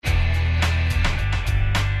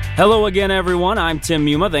Hello again, everyone. I'm Tim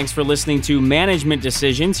Muma. Thanks for listening to Management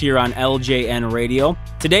Decisions here on LJN Radio.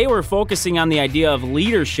 Today, we're focusing on the idea of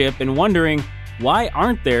leadership and wondering, why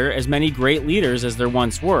aren't there as many great leaders as there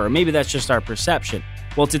once were? Maybe that's just our perception.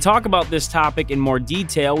 Well, to talk about this topic in more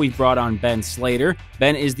detail, we've brought on Ben Slater.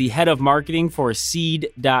 Ben is the head of marketing for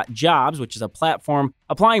Seed.jobs, which is a platform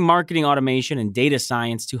applying marketing automation and data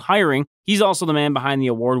science to hiring. He's also the man behind the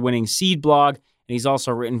award-winning Seed blog, and he's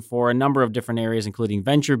also written for a number of different areas, including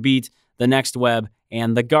VentureBeat, The Next Web,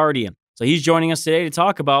 and The Guardian. So he's joining us today to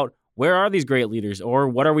talk about where are these great leaders, or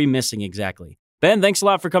what are we missing exactly? Ben, thanks a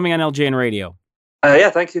lot for coming on LJN Radio.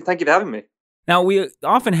 Thank you. Thank you for having me. Now, we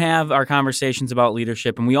often have our conversations about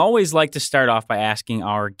leadership, and we always like to start off by asking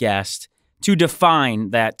our guest to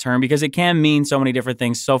define that term because it can mean so many different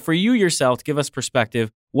things. So for you yourself, to give us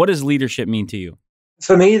perspective, what does leadership mean to you?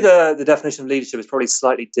 For me, the definition of leadership is probably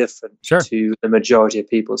slightly different to the majority of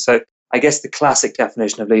people. So I guess the classic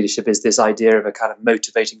definition of leadership is this idea of a kind of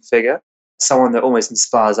motivating figure, someone that almost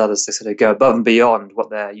inspires others to sort of go above and beyond what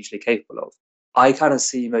they're usually capable of. I kind of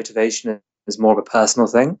see motivation as more of a personal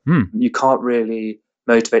thing. You can't really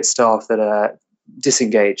motivate staff that are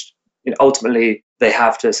disengaged. Ultimately, they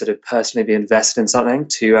have to sort of personally be invested in something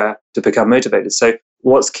to become motivated. So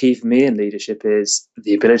what's key for me in leadership is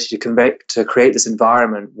the ability to create this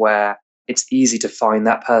environment where it's easy to find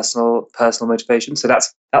that personal motivation. So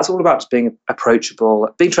that's all about just being approachable,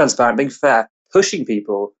 being transparent, being fair, pushing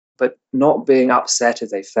people, but not being upset if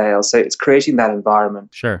they fail. So it's creating that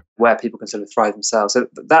environment where people can sort of thrive themselves. So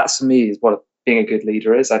that's, for me, is what being a good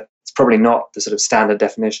leader is. It's probably not the sort of standard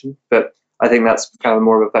definition, but I think that's kind of a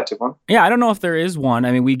more effective one. Yeah, I don't know if there is one.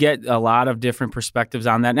 I mean, we get a lot of different perspectives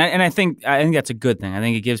on that. And I think that's a good thing. I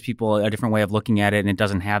think it gives people a different way of looking at it, and it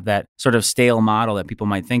doesn't have that sort of stale model that people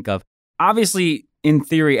might think of. Obviously, in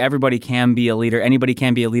theory, everybody can be a leader. Anybody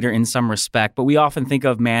can be a leader in some respect, but we often think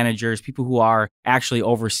of managers, people who are actually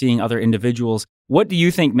overseeing other individuals. What do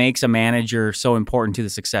you think makes a manager so important to the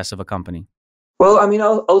success of a company? Well, I mean,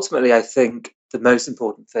 ultimately, I think the most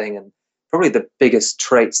important thing, and probably the biggest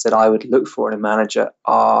traits that I would look for in a manager,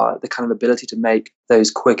 are the kind of ability to make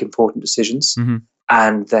those quick, important decisions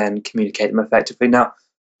and then communicate them effectively. Now,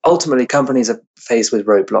 ultimately, companies are faced with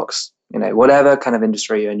roadblocks. Whatever kind of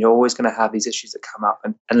industry you're in, you're always going to have these issues that come up.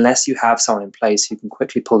 And unless you have someone in place who can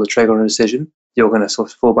quickly pull the trigger on a decision, you're going to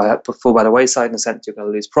sort of fall by the wayside in the sense you're going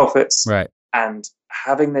to lose profits. Right. And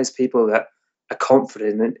having those people that are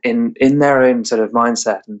confident in their own sort of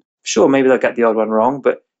mindset, and sure, maybe they'll get the odd one wrong,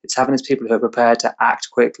 but it's having these people who are prepared to act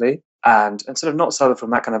quickly and sort of not suffer from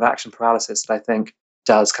that kind of action paralysis that I think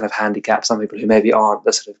does kind of handicap some people who maybe aren't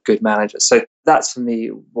the sort of good managers. So that's, for me,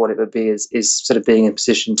 what it would be is sort of being in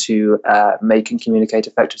position to make and communicate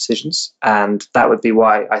effective decisions. And that would be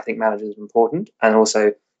why I think managers are important. And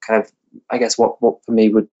also kind of, I guess, what for me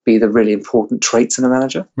would be the really important traits in a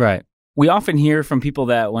manager. Right. We often hear from people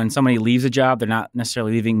that when somebody leaves a job, they're not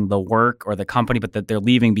necessarily leaving the work or the company, but that they're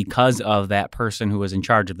leaving because of that person who was in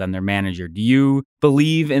charge of them, their manager. Do you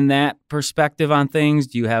believe in that perspective on things?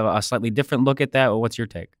 Do you have a slightly different look at that? Or what's your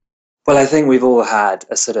take? Well, I think we've all had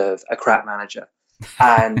a sort of a crap manager,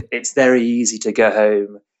 and it's very easy to go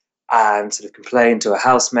home and sort of complain to a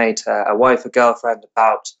housemate, a wife, a girlfriend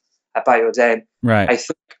about your day. Right. I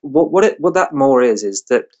think what that more is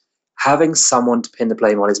that having someone to pin the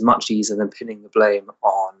blame on is much easier than pinning the blame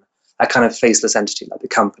on a kind of faceless entity like the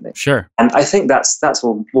company. Sure. And I think that's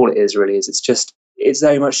all it is, really. It's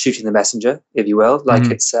very much shooting the messenger, if you will. Like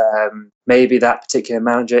it's maybe that particular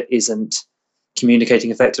manager isn't communicating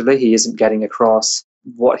effectively. He isn't getting across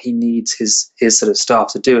what he needs his sort of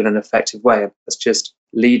staff to do in an effective way. And it's just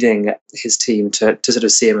leading his team to sort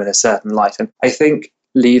of see him in a certain light. And I think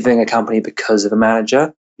leaving a company because of a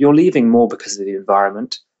manager, you're leaving more because of the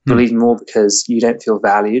environment. You're leaving more because you don't feel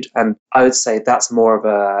valued. And I would say that's more of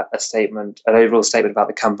a statement, an overall statement about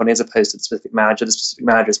the company as opposed to the specific manager. The specific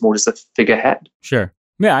manager is more just a figurehead. Sure.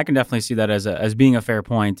 Yeah, I can definitely see that as being a fair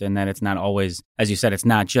point, and that it's not always, as you said, it's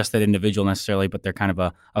not just that individual necessarily, but they're kind of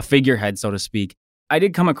a figurehead, so to speak. I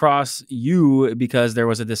did come across you because there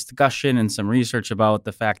was a discussion and some research about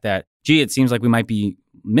the fact that, it seems like we might be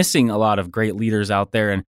missing a lot of great leaders out there.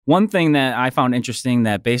 And one thing that I found interesting,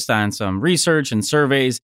 that based on some research and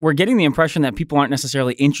surveys, we're getting the impression that people aren't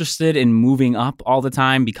necessarily interested in moving up all the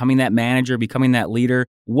time, becoming that manager, becoming that leader.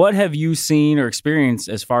 What have you seen or experienced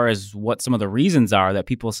as far as what some of the reasons are that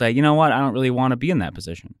people say, you know what, I don't really want to be in that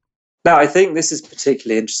position? Now, I think this is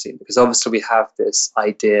particularly interesting because obviously we have this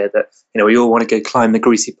idea that, we all want to go climb the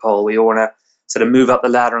greasy pole. We all want to sort of move up the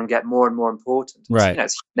ladder and get more and more important. Right.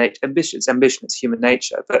 It's ambition. It's human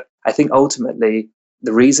nature. But I think ultimately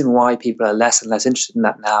the reason why people are less and less interested in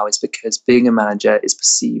that now is because being a manager is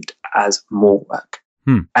perceived as more work.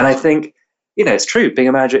 And I think, it's true. Being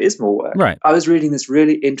a manager is more work. Right. I was reading this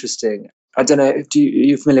really interesting, I don't know, are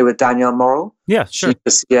you familiar with Danielle Morrill? Yeah, sure.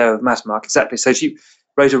 She's the CEO of Mattermark, exactly. So she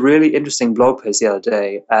wrote a really interesting blog post the other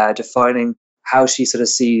day defining how she sort of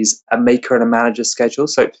sees a maker and a manager schedule.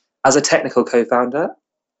 So as a technical co-founder,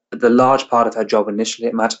 the large part of her job initially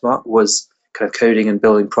at Mattermark was kind of coding and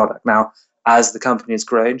building product. Now, as the company has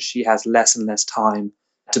grown, she has less and less time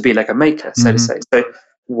to be like a maker, so to say. So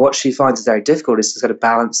what she finds is very difficult is to sort of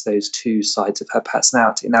balance those two sides of her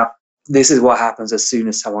personality. Now, this is what happens as soon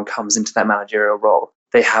as someone comes into that managerial role.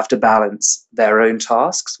 They have to balance their own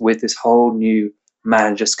tasks with this whole new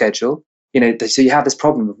manager schedule. So you have this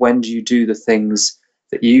problem of when do you do the things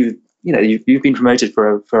that you've been promoted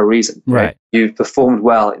for a reason. Right. You've performed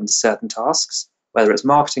well in certain tasks, whether it's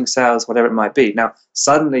marketing, sales, whatever it might be. Now,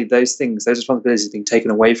 suddenly those responsibilities are being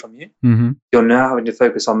taken away from you. You're now having to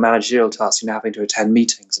focus on managerial tasks. You're now having to attend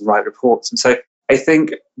meetings and write reports. And so I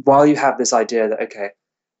think while you have this idea that, okay,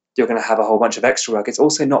 you're going to have a whole bunch of extra work, it's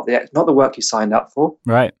also not the work you signed up for.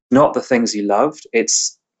 Right. Not the things you loved.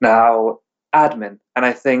 It's now admin. And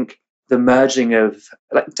I think the merging of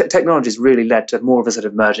technology has really led to more of a sort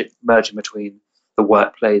of merging between the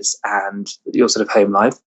workplace and your sort of home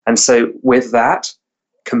life. And so with that,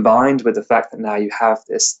 combined with the fact that now you have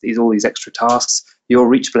all these extra tasks, you're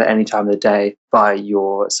reachable at any time of the day by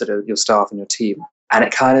your staff and your team. And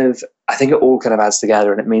it I think it all kind of adds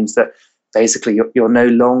together, and it means that basically you're no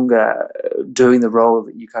longer doing the role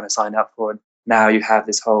that you kind of signed up for. And now you have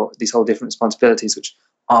these whole different responsibilities, which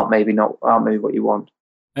aren't maybe what you want.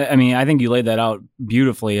 I mean, I think you laid that out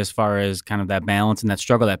beautifully as far as kind of that balance and that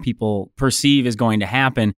struggle that people perceive is going to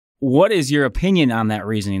happen. What is your opinion on that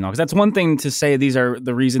reasoning, though? Because that's one thing to say these are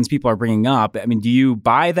the reasons people are bringing up. I mean, do you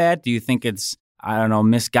buy that? Do you think it's,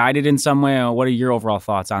 misguided in some way? Or what are your overall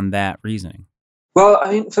thoughts on that reasoning? Well,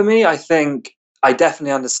 I mean, for me, I think I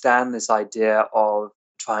definitely understand this idea of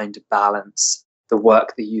trying to balance the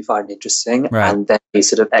work that you find interesting and then these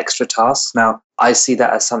sort of extra tasks. Now, I see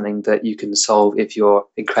that as something that you can solve if you're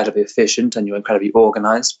incredibly efficient and you're incredibly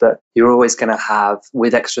organized, but you're always going to have,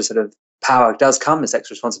 with extra sort of power does come this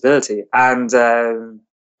extra responsibility. And,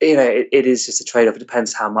 it is just a trade-off. It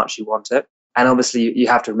depends how much you want it. And obviously, you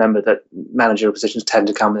have to remember that managerial positions tend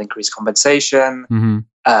to come with increased compensation,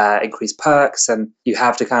 increased perks, and you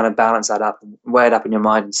have to kind of balance that up and weigh it up in your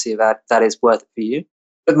mind and see if that is worth it for you.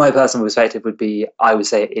 But my personal perspective would be, I would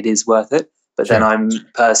say it is worth it. But then I'm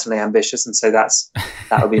personally ambitious, and so that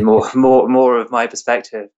would be more of my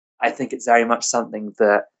perspective. I think it's very much something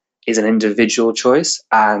that is an individual choice.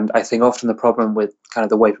 And I think often the problem with kind of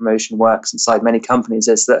the way promotion works inside many companies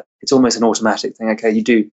is that it's almost an automatic thing. Okay, you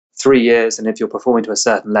do 3 years, and if you're performing to a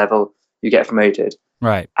certain level, you get promoted.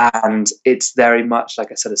 Right. And it's very much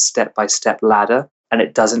like a sort of step-by-step ladder. And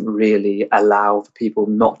it doesn't really allow for people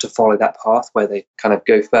not to follow that path where they kind of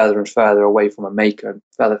go further and further away from a maker and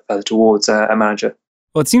further towards a manager.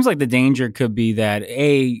 Well, it seems like the danger could be that,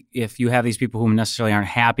 if you have these people who necessarily aren't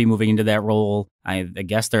happy moving into that role, I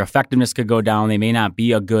guess their effectiveness could go down. They may not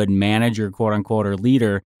be a good manager, quote unquote, or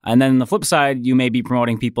leader. And then on the flip side, you may be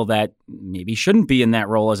promoting people that maybe shouldn't be in that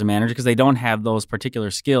role as a manager because they don't have those particular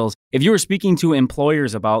skills. If you were speaking to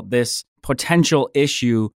employers about this potential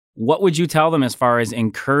issue, what would you tell them as far as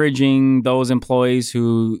encouraging those employees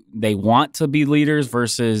who they want to be leaders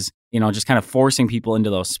versus, just kind of forcing people into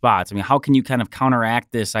those spots? I mean, how can you kind of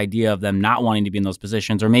counteract this idea of them not wanting to be in those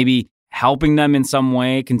positions, or maybe helping them in some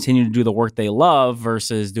way continue to do the work they love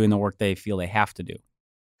versus doing the work they feel they have to do?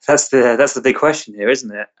 That's the big question here,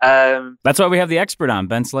 isn't it? That's why we have the expert on,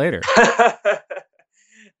 Ben Slater.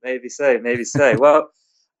 Maybe so. Well,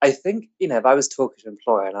 I think, if I was talking to an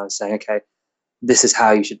employer and I was saying, okay, this is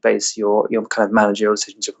how you should base your kind of managerial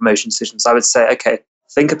decisions, your promotion decisions, I would say, okay,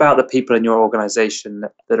 think about the people in your organization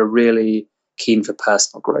that are really keen for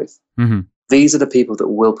personal growth. Mm-hmm. These are the people that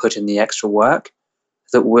will put in the extra work,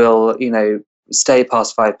 that will, stay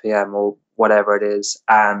past 5 p.m. or whatever it is,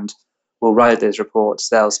 and will write those reports.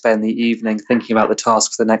 They'll spend the evening thinking about the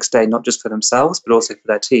tasks the next day, not just for themselves, but also for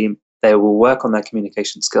their team. They will work on their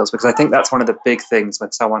communication skills, because I think that's one of the big things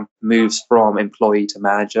when someone moves from employee to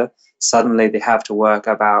manager. Suddenly they have to work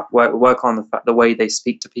on the way they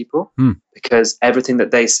speak to people, because everything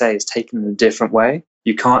that they say is taken in a different way.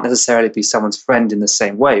 You can't necessarily be someone's friend in the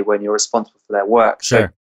same way when you're responsible for their work. Sure. So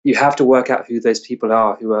you have to work out who those people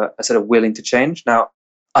are who are sort of willing to change. Now,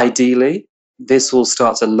 ideally, this all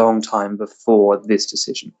starts a long time before this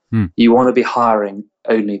decision. You want to be hiring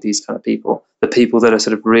only these kind of people, the people that are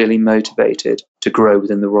sort of really motivated to grow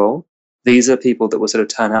within the role. these are people that will sort of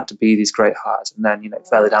turn out to be these great hires, and then,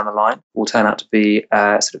 further down the line will turn out to be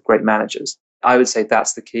sort of great managers. I would say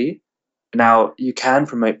that's the key. Now, you can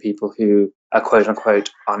promote people who are quote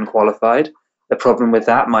unquote unqualified. The problem with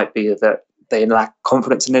that might be that they lack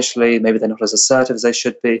confidence initially. Maybe they're not as assertive as they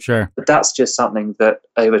should be. Sure. But that's just something that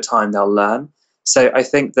over time they'll learn. So I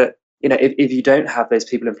think that, if you don't have those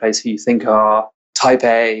people in place who you think are type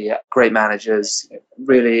A, great managers,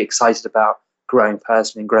 really excited about growing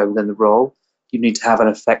personally and growing within the role, you need to have an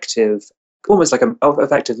effective, almost like an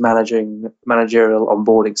effective managerial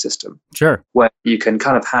onboarding system. Sure. Where you can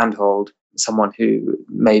kind of handhold someone who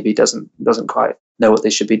maybe doesn't quite know what they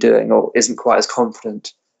should be doing or isn't quite as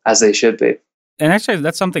confident as they should be. And actually,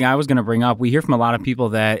 that's something I was going to bring up. We hear from a lot of people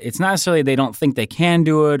that it's not necessarily they don't think they can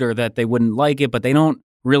do it or that they wouldn't like it, but they don't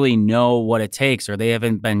really know what it takes or they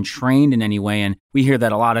haven't been trained in any way. And we hear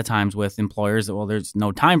that a lot of times with employers that, well, there's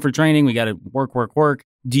no time for training. We got to work.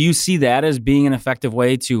 Do you see that as being an effective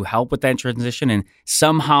way to help with that transition and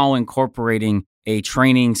somehow incorporating a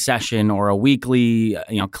training session or a weekly,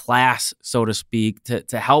 class, so to speak,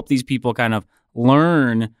 to help these people kind of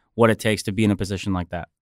learn what it takes to be in a position like that?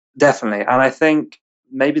 Definitely. And I think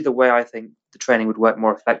maybe the way I think the training would work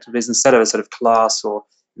more effectively is instead of a sort of class or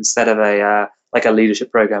instead of a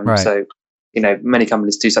leadership program. Right. So, many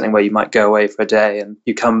companies do something where you might go away for a day and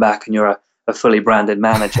you come back and you're a fully branded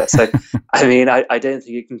manager. So, I don't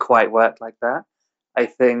think it can quite work like that. I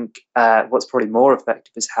think what's probably more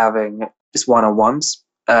effective is having just one-on-ones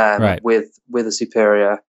with a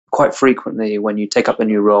superior quite frequently when you take up a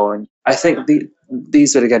new role. And I think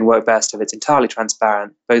these would, again, work best if it's entirely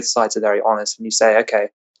transparent. Both sides are very honest and you say, okay,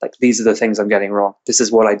 like these are the things I'm getting wrong. This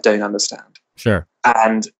is what I don't understand. Sure.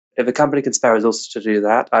 And if a company can spare resources to do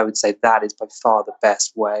that, I would say that is by far the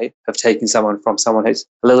best way of taking someone from someone who's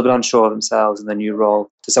a little bit unsure of themselves in the new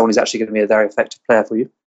role to someone who's actually going to be a very effective player for you.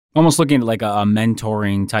 Almost looking at like a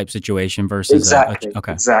mentoring type situation versus Exactly.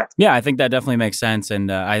 Yeah, I think that definitely makes sense.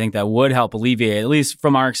 And I think that would help alleviate, at least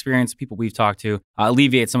from our experience, people we've talked to,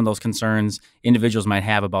 alleviate some of those concerns individuals might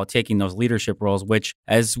have about taking those leadership roles, which,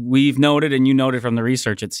 as we've noted and you noted from the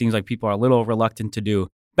research, it seems like people are a little reluctant to do.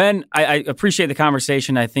 Ben, I appreciate the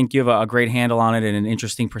conversation. I think you have a great handle on it and an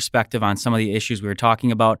interesting perspective on some of the issues we were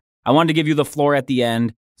talking about. I wanted to give you the floor at the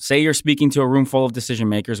end. Say you're speaking to a room full of decision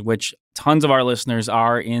makers, which tons of our listeners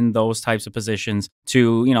are in those types of positions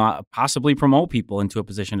to, possibly promote people into a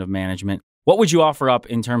position of management. What would you offer up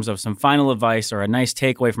in terms of some final advice or a nice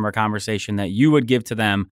takeaway from our conversation that you would give to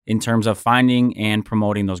them in terms of finding and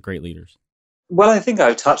promoting those great leaders? Well, I think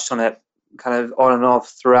I've touched on it kind of on and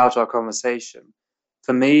off throughout our conversation.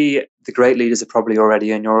 For me, the great leaders are probably already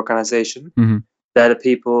in your organization. Mm-hmm. They're the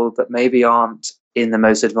people that maybe aren't in the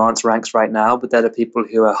most advanced ranks right now, but they're the people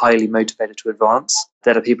who are highly motivated to advance.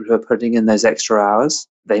 They're the people who are putting in those extra hours.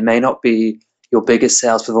 They may not be your biggest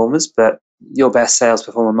sales performers, but your best sales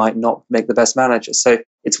performer might not make the best manager. So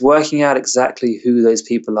it's working out exactly who those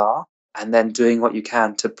people are and then doing what you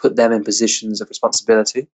can to put them in positions of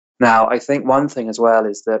responsibility. Now, I think one thing as well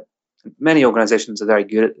is that many organizations are very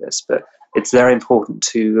good at this, but it's very important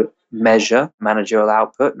to measure managerial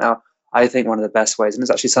output. Now, I think one of the best ways, and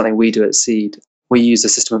it's actually something we do at Seed, we use the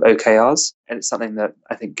system of OKRs, and it's something that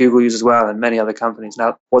I think Google uses as well and many other companies.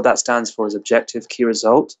 Now, what that stands for is objective key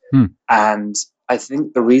result. And I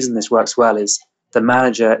think the reason this works well is the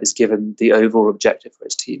manager is given the overall objective for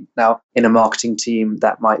his team. Now, in a marketing team,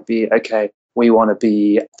 that might be, okay, we want to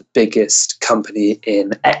be the biggest company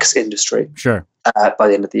in X industry. Sure. By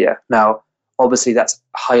the end of the year. Now, obviously, that's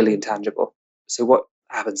highly intangible. So what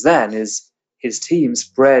happens then is his team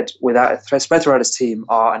spread throughout his team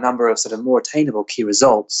are a number of sort of more attainable key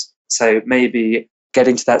results. So maybe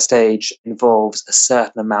getting to that stage involves a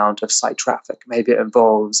certain amount of site traffic. Maybe it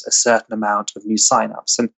involves a certain amount of new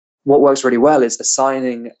signups. And what works really well is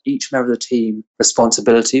assigning each member of the team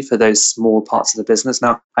responsibility for those small parts of the business.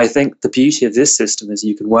 Now, I think the beauty of this system is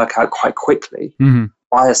you can work out quite quickly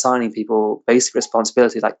by assigning people basic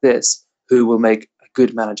responsibility like this, who will make a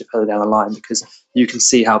good manager further down the line, because you can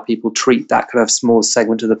see how people treat that kind of small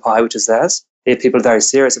segment of the pie, which is theirs. If people are very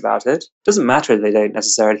serious about it, it doesn't matter if they don't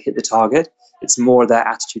necessarily hit the target. It's more their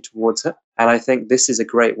attitude towards it. And I think this is a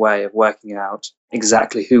great way of working out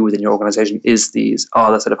exactly who within your organization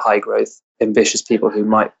are the sort of high growth, ambitious people who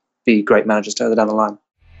might be great managers further down the line.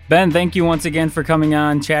 Ben, thank you once again for coming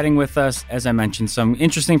on, chatting with us. As I mentioned, some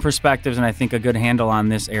interesting perspectives and I think a good handle on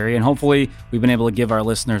this area. And hopefully we've been able to give our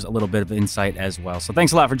listeners a little bit of insight as well. So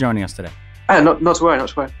thanks a lot for joining us today. Not to worry.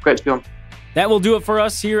 Great to be on. That will do it for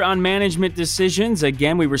us here on Management Decisions.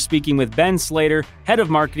 Again, we were speaking with Ben Slater, head of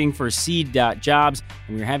marketing for Seed.jobs,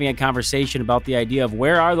 and we were having a conversation about the idea of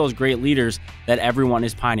where are those great leaders that everyone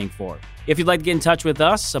is pining for. If you'd like to get in touch with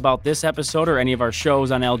us about this episode or any of our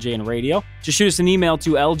shows on LJN Radio, just shoot us an email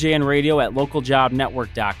to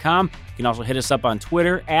ljnradio@localjobnetwork.com. You can also hit us up on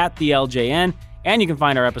Twitter @TheLJN, and you can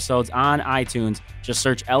find our episodes on iTunes. Just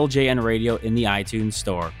search LJN Radio in the iTunes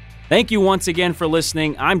store. Thank you once again for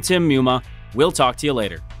listening. I'm Tim Muma. We'll talk to you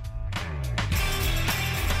later.